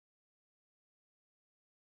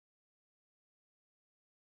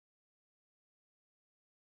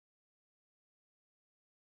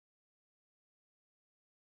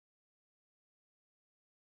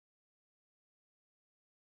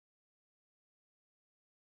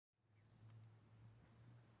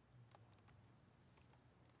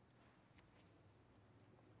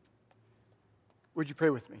Would you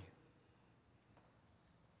pray with me?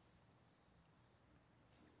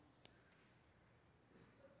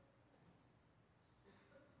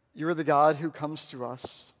 You are the God who comes to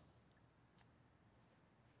us,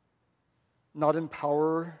 not in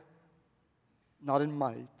power, not in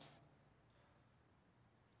might,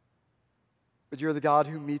 but you're the God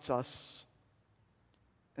who meets us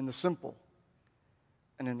in the simple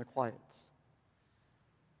and in the quiet.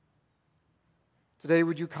 Today,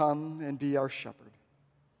 would you come and be our shepherd?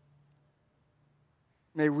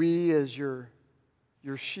 May we, as your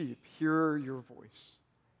sheep, hear your voice.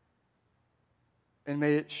 And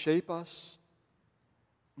may it shape us,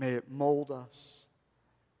 may it mold us,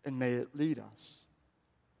 and may it lead us,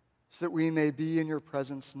 so that we may be in your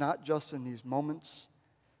presence not just in these moments,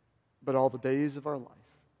 but all the days of our life.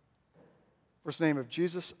 First name of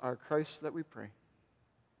Jesus, our Christ, that we pray.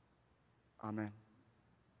 Amen.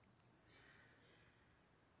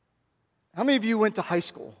 How many of you went to high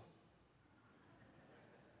school?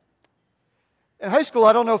 In high school,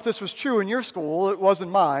 I don't know if this was true in your school, it was in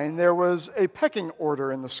mine, there was a pecking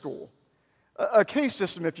order in the school. A case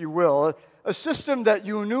system, if you will, a system that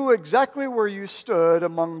you knew exactly where you stood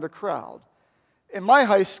among the crowd. In my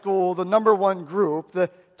high school, the number one group, the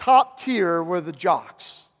top tier, were the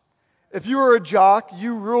jocks. If you were a jock,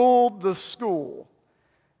 you ruled the school.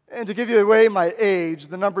 And to give you away my age,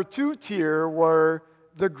 the number two tier were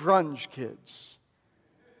the grunge kids.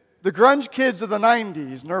 The grunge kids of the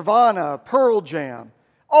 90s, Nirvana, Pearl Jam,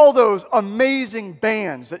 all those amazing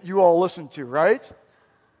bands that you all listen to, right?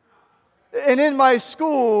 And in my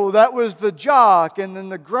school, that was the jock and then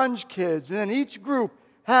the grunge kids. And then each group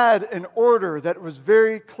had an order that was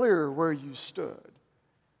very clear where you stood.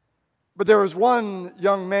 But there was one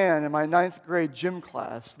young man in my 9th grade gym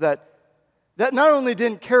class that not only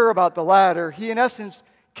didn't care about the ladder, he in essence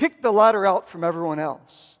kicked the ladder out from everyone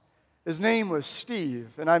else. His name was Steve,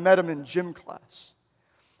 and I met him in gym class.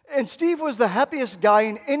 And Steve was the happiest guy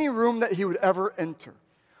in any room that he would ever enter.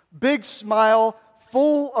 Big smile,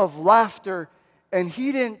 full of laughter, and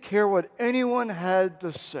he didn't care what anyone had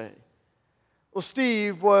to say. Well,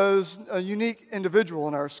 Steve was a unique individual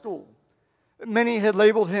in our school. Many had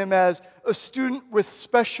labeled him as a student with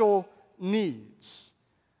special needs.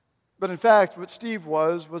 But in fact, what Steve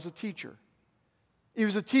was a teacher. He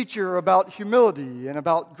was a teacher about humility and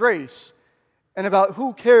about grace and about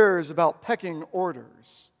who cares about pecking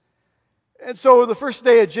orders. And so the first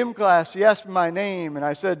day of gym class, he asked me my name, and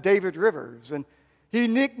I said David Rivers, and he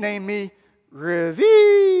nicknamed me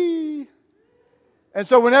Rivy. And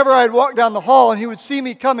so whenever I'd walk down the hall and he would see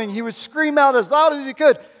me coming, he would scream out as loud as he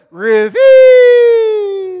could, Rivy!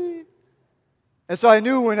 And so I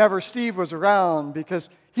knew whenever Steve was around, because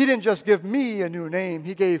he didn't just give me a new name,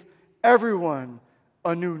 he gave everyone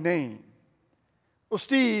a new name. Well,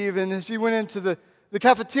 Steve, and as he went into the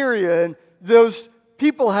cafeteria and those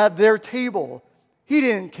people had their table, he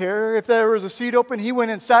didn't care if there was a seat open. He went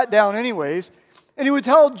and sat down anyways, and he would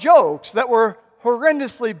tell jokes that were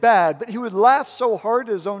horrendously bad, but he would laugh so hard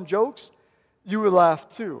at his own jokes, you would laugh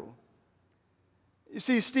too. You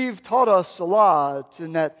see, Steve taught us a lot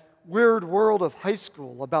in that weird world of high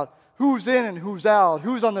school about who's in and who's out,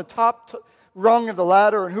 who's on the top rung of the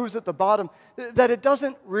ladder and who's at the bottom, that it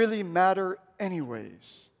doesn't really matter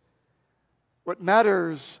anyways. What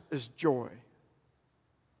matters is joy.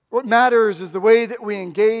 What matters is the way that we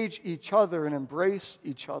engage each other and embrace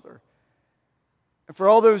each other. And for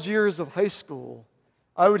all those years of high school,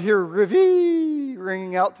 I would hear Rivy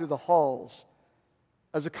ringing out through the halls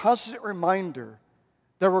as a constant reminder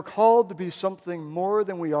that we're called to be something more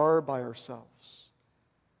than we are by ourselves.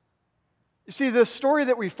 You see, the story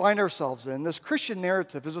that we find ourselves in, this Christian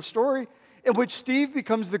narrative, is a story in which Steve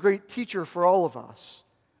becomes the great teacher for all of us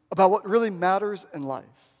about what really matters in life.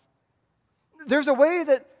 There's a way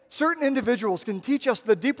that certain individuals can teach us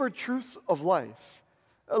the deeper truths of life,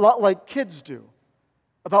 a lot like kids do,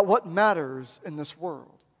 about what matters in this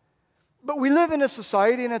world. But we live in a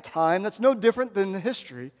society and a time that's no different than the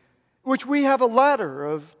history, in which we have a ladder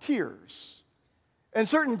of tiers. And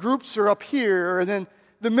certain groups are up here, and then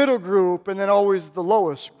the middle group, and then always the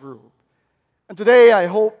lowest group. And today I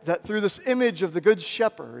hope that through this image of the Good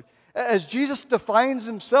Shepherd, as Jesus defines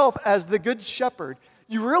himself as the Good Shepherd,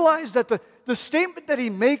 you realize that the statement that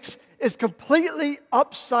he makes is completely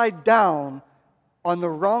upside down on the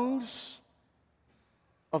rungs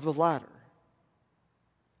of the ladder.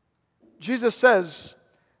 Jesus says,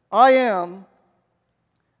 I am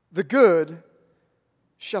the Good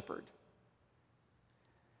Shepherd.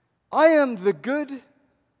 I am the Good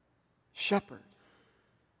Shepherd.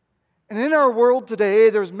 And in our world today,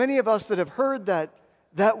 there's many of us that have heard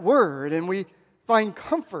that word, and we find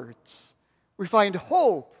comfort. We find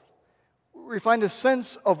hope. We find a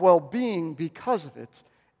sense of well-being because of it,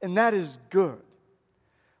 and that is good.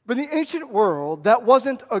 But in the ancient world, that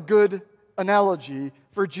wasn't a good analogy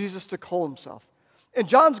for Jesus to call himself. In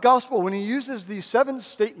John's gospel, when he uses these 7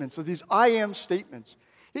 statements, or these I am statements,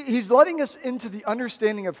 he's letting us into the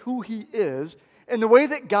understanding of who he is and the way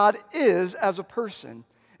that God is as a person.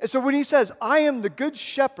 And so when he says, I am the good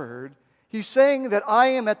shepherd, he's saying that I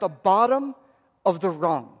am at the bottom of the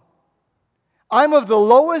rung. I'm of the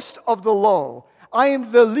lowest of the low. I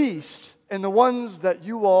am the least and the ones that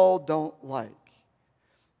you all don't like.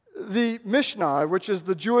 The Mishnah, which is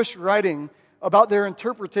the Jewish writing about their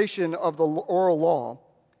interpretation of the oral law,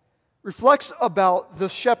 reflects about the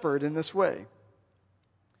shepherd in this way.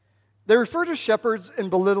 They refer to shepherds in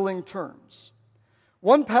belittling terms.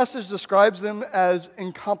 One passage describes them as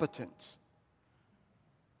incompetent.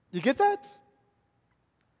 You get that?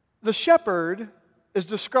 The shepherd is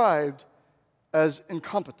described as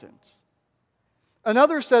incompetent.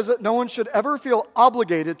 Another says that no one should ever feel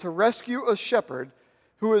obligated to rescue a shepherd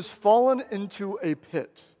who has fallen into a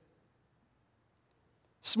pit.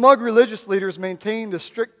 Smug religious leaders maintained a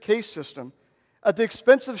strict caste system at the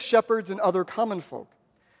expense of shepherds and other common folk.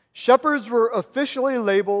 Shepherds were officially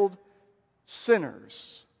labeled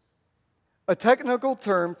sinners, a technical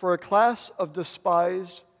term for a class of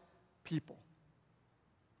despised people.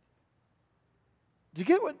 Do you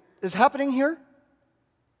get what is happening here?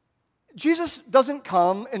 Jesus doesn't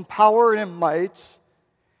come in power and in might.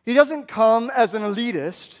 He doesn't come as an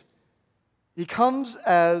elitist. He comes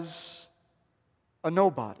as a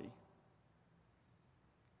nobody.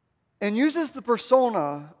 And uses the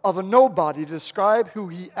persona of a nobody to describe who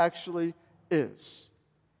he actually is.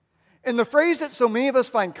 And the phrase that so many of us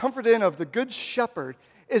find comfort in of the Good Shepherd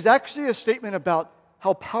is actually a statement about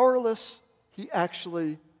how powerless he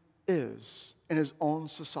actually is in his own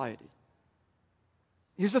society.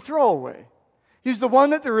 He's a throwaway. He's the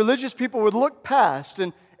one that the religious people would look past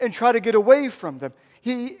and try to get away from them.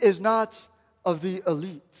 He is not of the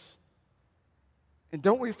elite. And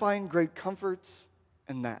don't we find great comfort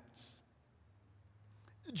in that?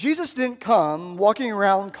 Jesus didn't come walking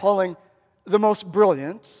around calling the most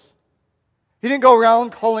brilliant. He didn't go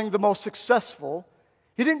around calling the most successful.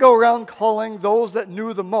 He didn't go around calling those that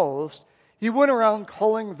knew the most. He went around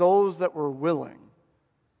calling those that were willing.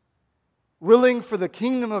 Willing for the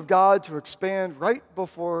kingdom of God to expand right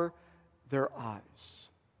before their eyes.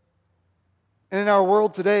 And in our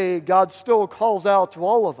world today, God still calls out to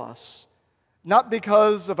all of us, not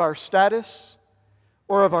because of our status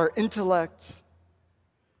or of our intellect.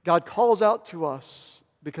 God calls out to us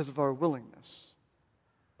because of our willingness,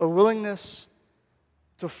 a willingness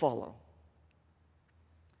to follow.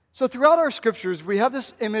 So throughout our scriptures, we have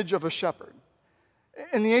this image of a shepherd.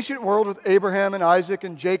 In the ancient world with Abraham and Isaac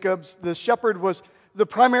and Jacob, the shepherd was the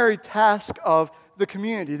primary task of the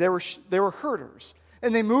community. They were herders,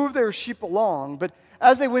 and they moved their sheep along. But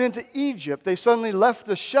as they went into Egypt, they suddenly left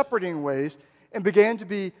the shepherding ways and began to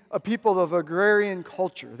be a people of agrarian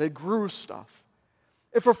culture. They grew stuff.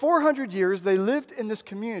 And for 400 years, they lived in this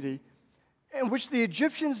community in which the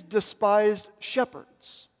Egyptians despised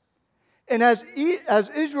shepherds. And as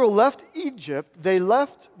Israel left Egypt, they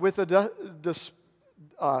left with a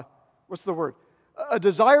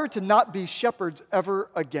desire to not be shepherds ever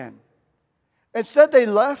again. Instead, they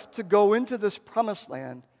left to go into this promised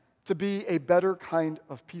land to be a better kind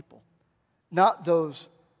of people, not those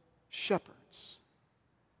shepherds.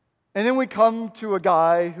 And then we come to a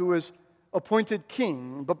guy who is appointed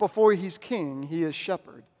king, but before he's king, he is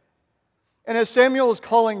shepherd. And as Samuel is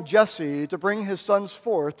calling Jesse to bring his sons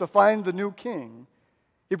forth to find the new king,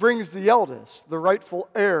 he brings the eldest, the rightful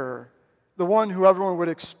heir, the one who everyone would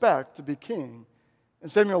expect to be king.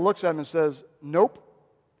 And Samuel looks at him and says, nope.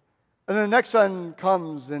 And then the next son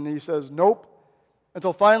comes and he says, nope.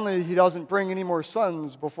 Until finally he doesn't bring any more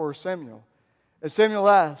sons before Samuel. And Samuel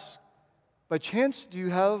asks, by chance do you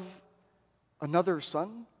have another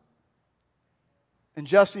son? And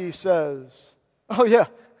Jesse says, oh yeah,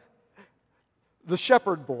 the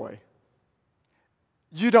shepherd boy.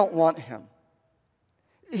 You don't want him.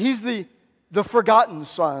 He's the forgotten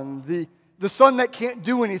son, the son that can't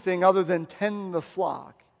do anything other than tend the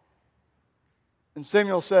flock. And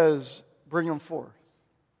Samuel says, bring him forth.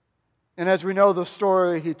 And as we know the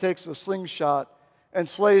story, he takes a slingshot and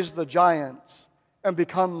slays the giant and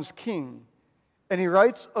becomes king. And he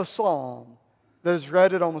writes a psalm that is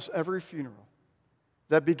read at almost every funeral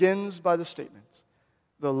that begins by the statement,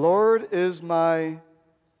 the Lord is my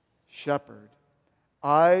shepherd.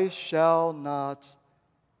 I shall not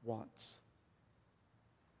want.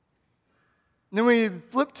 And then we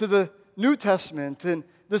flip to the New Testament, and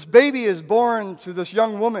this baby is born to this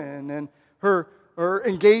young woman and her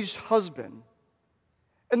engaged husband.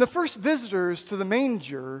 And the first visitors to the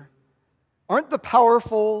manger aren't the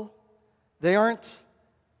powerful, they aren't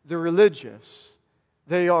the religious,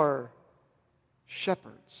 they are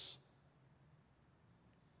shepherds.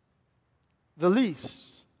 The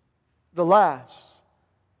least, the last,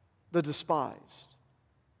 the despised.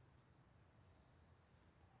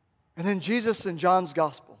 And then Jesus in John's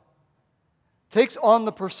Gospel takes on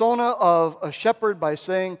the persona of a shepherd by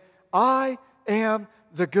saying, I am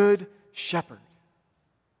the good shepherd.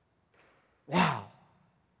 Wow.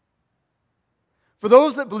 For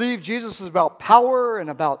those that believe Jesus is about power and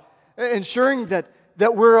about ensuring that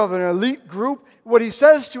we're of an elite group, what he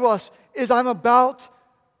says to us is, I'm about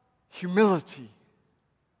humility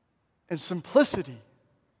and simplicity.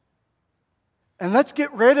 And let's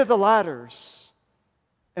get rid of the ladders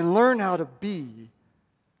and learn how to be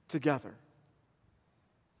together.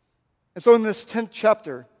 And so in this 10th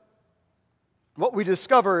chapter, what we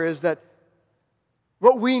discover is that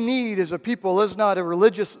what we need as a people is not a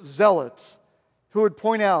religious zealot who would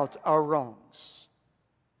point out our wrongs.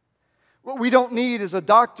 What we don't need is a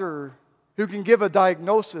doctor who can give a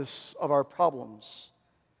diagnosis of our problems.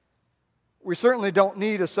 We certainly don't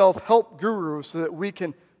need a self-help guru so that we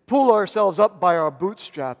can pull ourselves up by our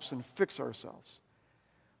bootstraps and fix ourselves.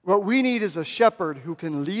 What we need is a shepherd who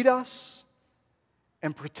can lead us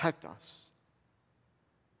and protect us.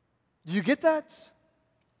 Do you get that?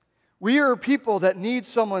 We are people that need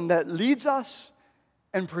someone that leads us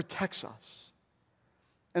and protects us.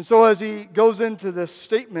 And so as he goes into this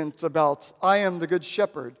statement about, I am the good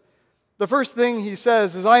shepherd, the first thing he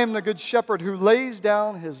says is, I am the good shepherd who lays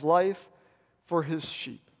down his life for his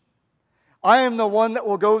sheep. I am the one that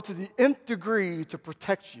will go to the nth degree to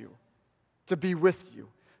protect you, to be with you,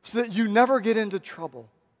 so that you never get into trouble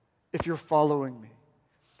if you're following me.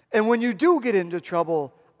 And when you do get into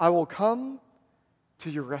trouble, I will come to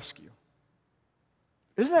your rescue.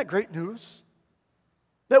 Isn't that great news?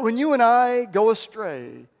 That when you and I go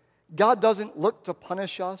astray, God doesn't look to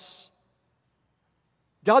punish us.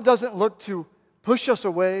 God doesn't look to push us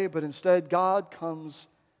away, but instead God comes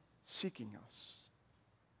seeking us.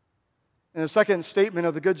 And the second statement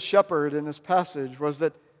of the Good Shepherd in this passage was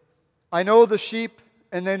that I know the sheep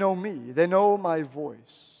and they know me. They know my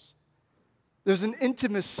voice. There's an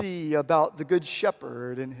intimacy about the Good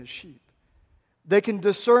Shepherd and his sheep. They can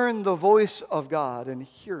discern the voice of God and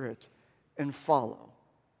hear it and follow.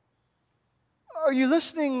 Are you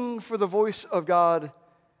listening for the voice of God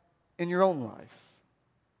in your own life?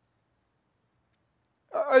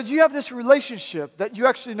 Or do you have this relationship that you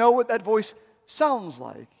actually know what that voice sounds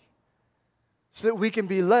like so that we can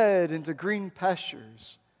be led into green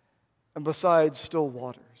pastures and beside still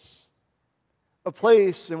waters? A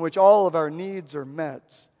place in which all of our needs are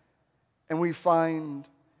met and we find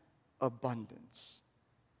abundance.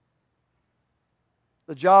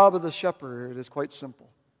 The job of the shepherd is quite simple: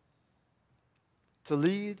 to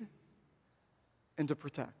lead and to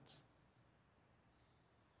protect.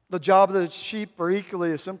 The job of the sheep are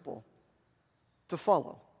equally as simple: to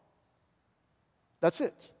follow. That's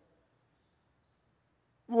it.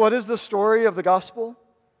 What is the story of the gospel?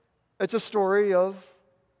 It's a story of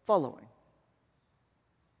following.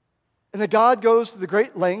 And that God goes to the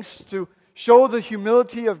great lengths to show the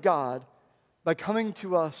humility of God by coming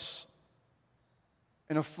to us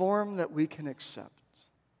in a form that we can accept.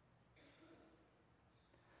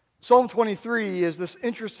 Psalm 23 is this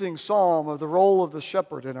interesting psalm of the role of the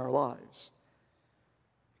shepherd in our lives.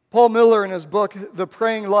 Paul Miller, in his book, The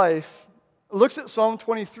Praying Life, looks at Psalm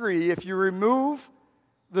 23. If you remove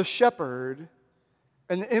the shepherd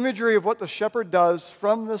and the imagery of what the shepherd does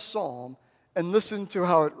from this psalm and listen to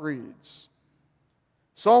how it reads.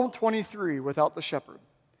 Psalm 23 without the shepherd.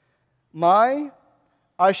 I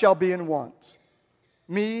shall be in want.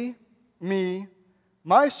 Me,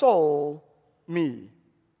 my soul, me.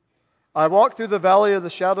 I walk through the valley of the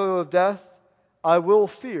shadow of death, I will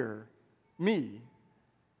fear me.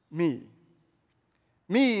 Me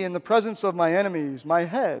in the presence of my enemies, my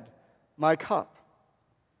head, my cup.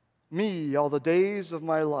 Me all the days of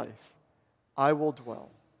my life, I will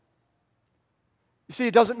dwell. You see,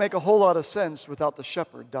 it doesn't make a whole lot of sense without the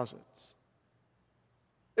shepherd, does it?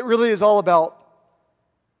 It really is all about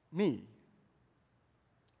me.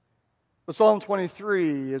 But Psalm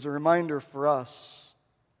 23 is a reminder for us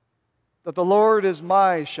that the Lord is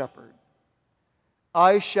my shepherd.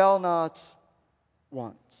 I shall not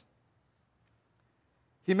want.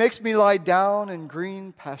 He makes me lie down in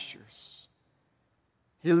green pastures.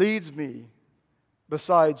 He leads me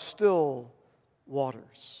beside still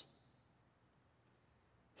waters.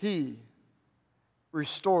 He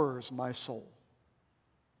restores my soul.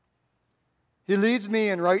 He leads me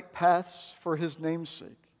in right paths for his name's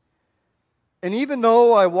sake. And even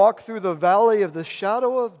though I walk through the valley of the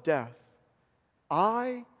shadow of death,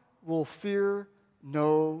 I will fear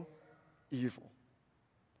no evil.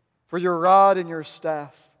 For your rod and your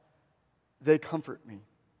staff, they comfort me.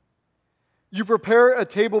 You prepare a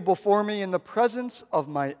table before me in the presence of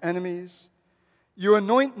my enemies. You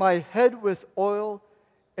anoint my head with oil,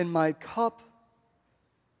 and my cup,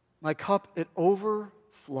 it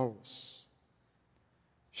overflows.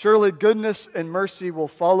 Surely goodness and mercy will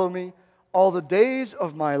follow me all the days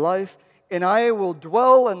of my life, and I will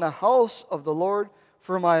dwell in the house of the Lord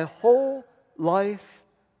for my whole life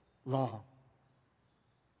long.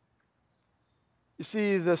 You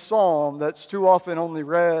see, the psalm that's too often only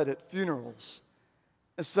read at funerals,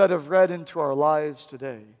 instead of read into our lives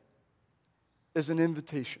today, is an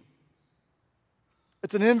invitation.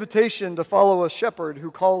 It's an invitation to follow a shepherd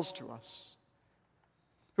who calls to us,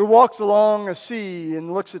 who walks along a sea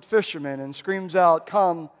and looks at fishermen and screams out,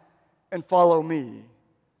 "Come and follow me,"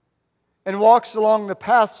 and walks along the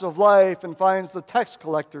paths of life and finds the tax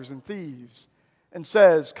collectors and thieves and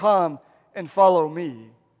says, "Come and follow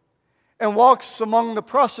me," and walks among the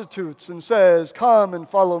prostitutes and says, "Come and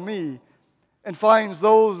follow me," and finds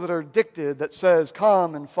those that are addicted that says,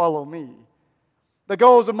 "Come and follow me," that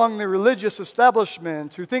goes among the religious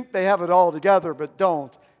establishment who think they have it all together but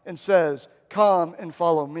don't and says, "Come and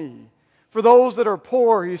follow me." For those that are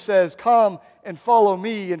poor, he says, "Come and follow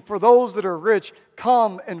me." And for those that are rich,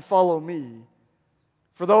 "Come and follow me."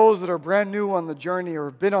 For those that are brand new on the journey or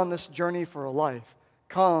have been on this journey for a life,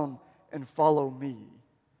 "Come and follow me."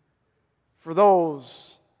 For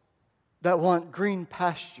those that want green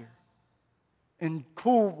pasture and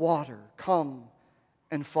cool water, "Come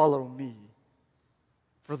and follow me."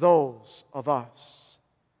 For those of us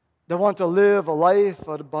that want to live a life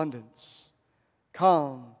of abundance,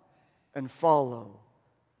 "Come and follow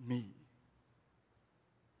me."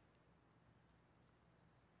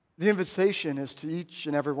 The invitation is to each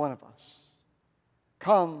and every one of us.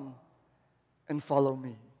 Come and follow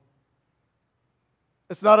me.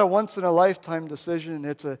 It's not a once-in-a-lifetime decision.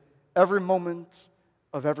 It's a every moment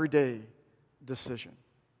of every day decision.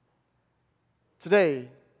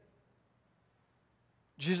 Today,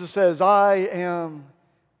 Jesus says, "I am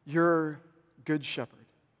your good shepherd.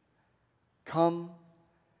 Come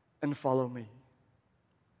and follow me."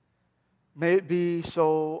 May it be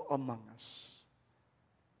so among us.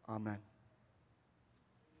 Amen.